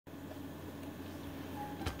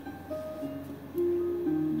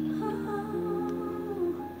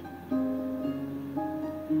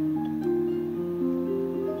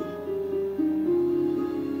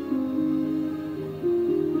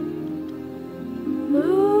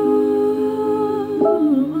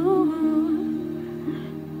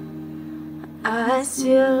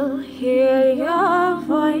still hear your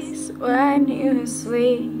voice when you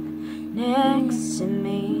sleep next to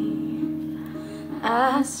me.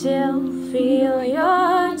 I still feel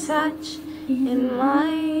your touch in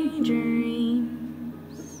my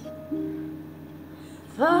dreams.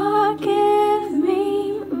 Forgive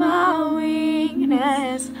me my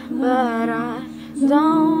weakness, but I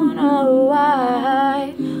don't know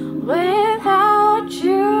why. Without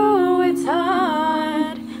you, it's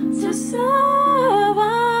hard to survive.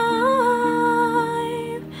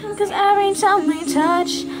 'Cause every time we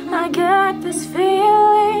touch, I get this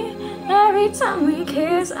feeling. Every time we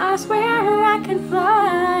kiss, I swear I can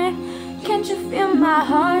fly. Can't you feel my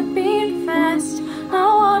heart beat fast? I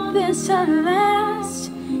want this to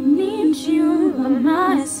last. Need you by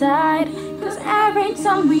my side. 'Cause every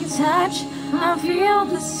time we touch, I feel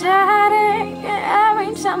the static.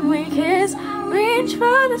 Every time we kiss, reach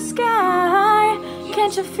for the sky.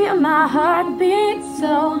 Can't you feel my heart beat?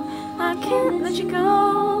 So I can't let you go.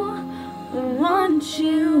 I want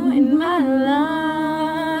you in my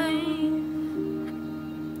life.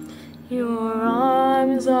 Your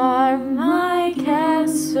arms are my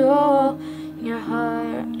castle. Your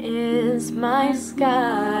heart is my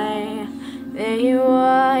sky. They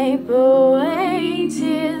wipe away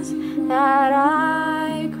tears that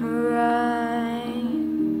I cry.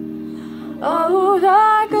 Oh,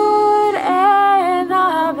 the good and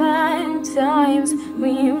the bad times,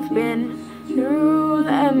 we've been through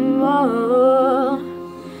them all.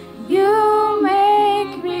 You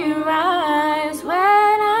make me rise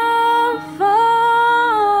when I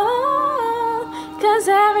fall. 'Cause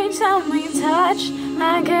every time we touch,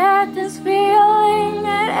 I get this feeling.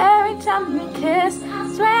 And every time we kiss, I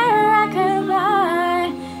swear I could lie.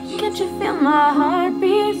 Can't you feel my heart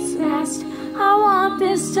beats fast? I want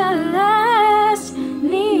this to last.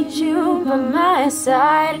 Need you by my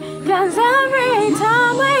side. 'Cause every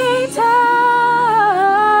time we touch,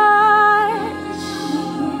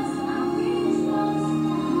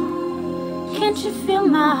 can't you feel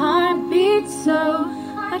my heart beat? So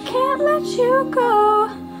I can't let you go.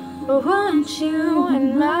 I want you in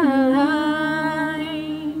my life.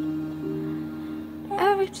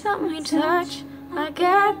 Every time we touch, I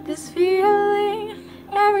get this feeling.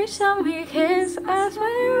 Every time we kiss, I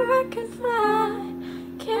swear I can fly.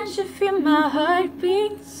 Can't you feel my heart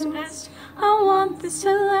beat fast? I want this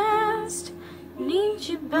to last. Need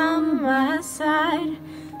you by my side.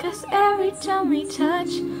 'Cause every time we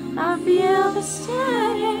touch, I feel the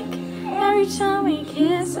static. Every time we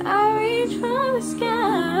kiss, I reach for the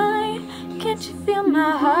sky. Can't you feel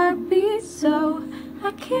my heart beat? So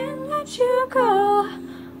I can't let you go.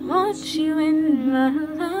 Want you in my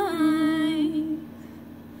life.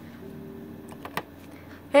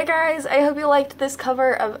 Hey guys, I hope you liked this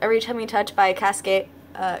cover of Every Time We Touch by Cascada.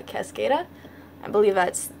 I believe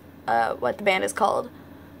that's what the band is called.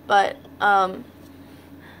 But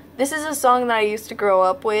this is a song that I used to grow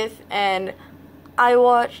up with, and I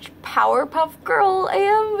watched Powerpuff Girl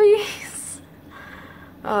AMVs.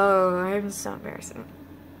 Oh, I'm so embarrassing.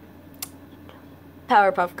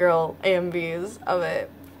 Powerpuff Girl AMVs of it.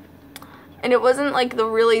 And it wasn't like the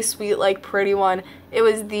really sweet, like pretty one. It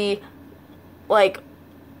was the like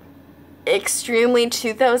extremely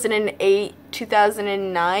 2008,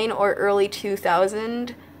 2009 or early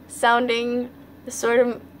 2000 sounding sort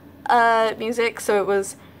of music. So it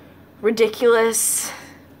was ridiculous.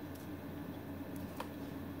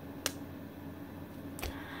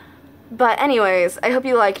 But anyways, I hope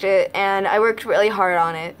you liked it, and I worked really hard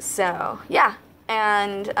on it, so yeah.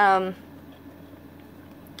 And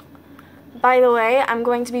by the way, I'm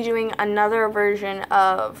going to be doing another version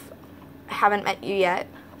of Haven't Met You Yet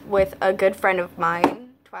with a good friend of mine,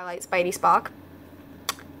 Twilight Spidey Spock.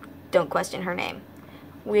 Don't question her name.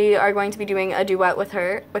 We are going to be doing a duet with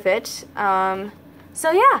her, with it.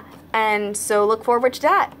 So yeah, and so look forward to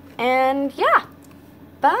that. And yeah,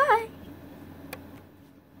 bye.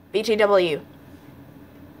 BTW.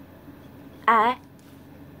 I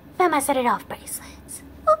found my Set It Off bracelet.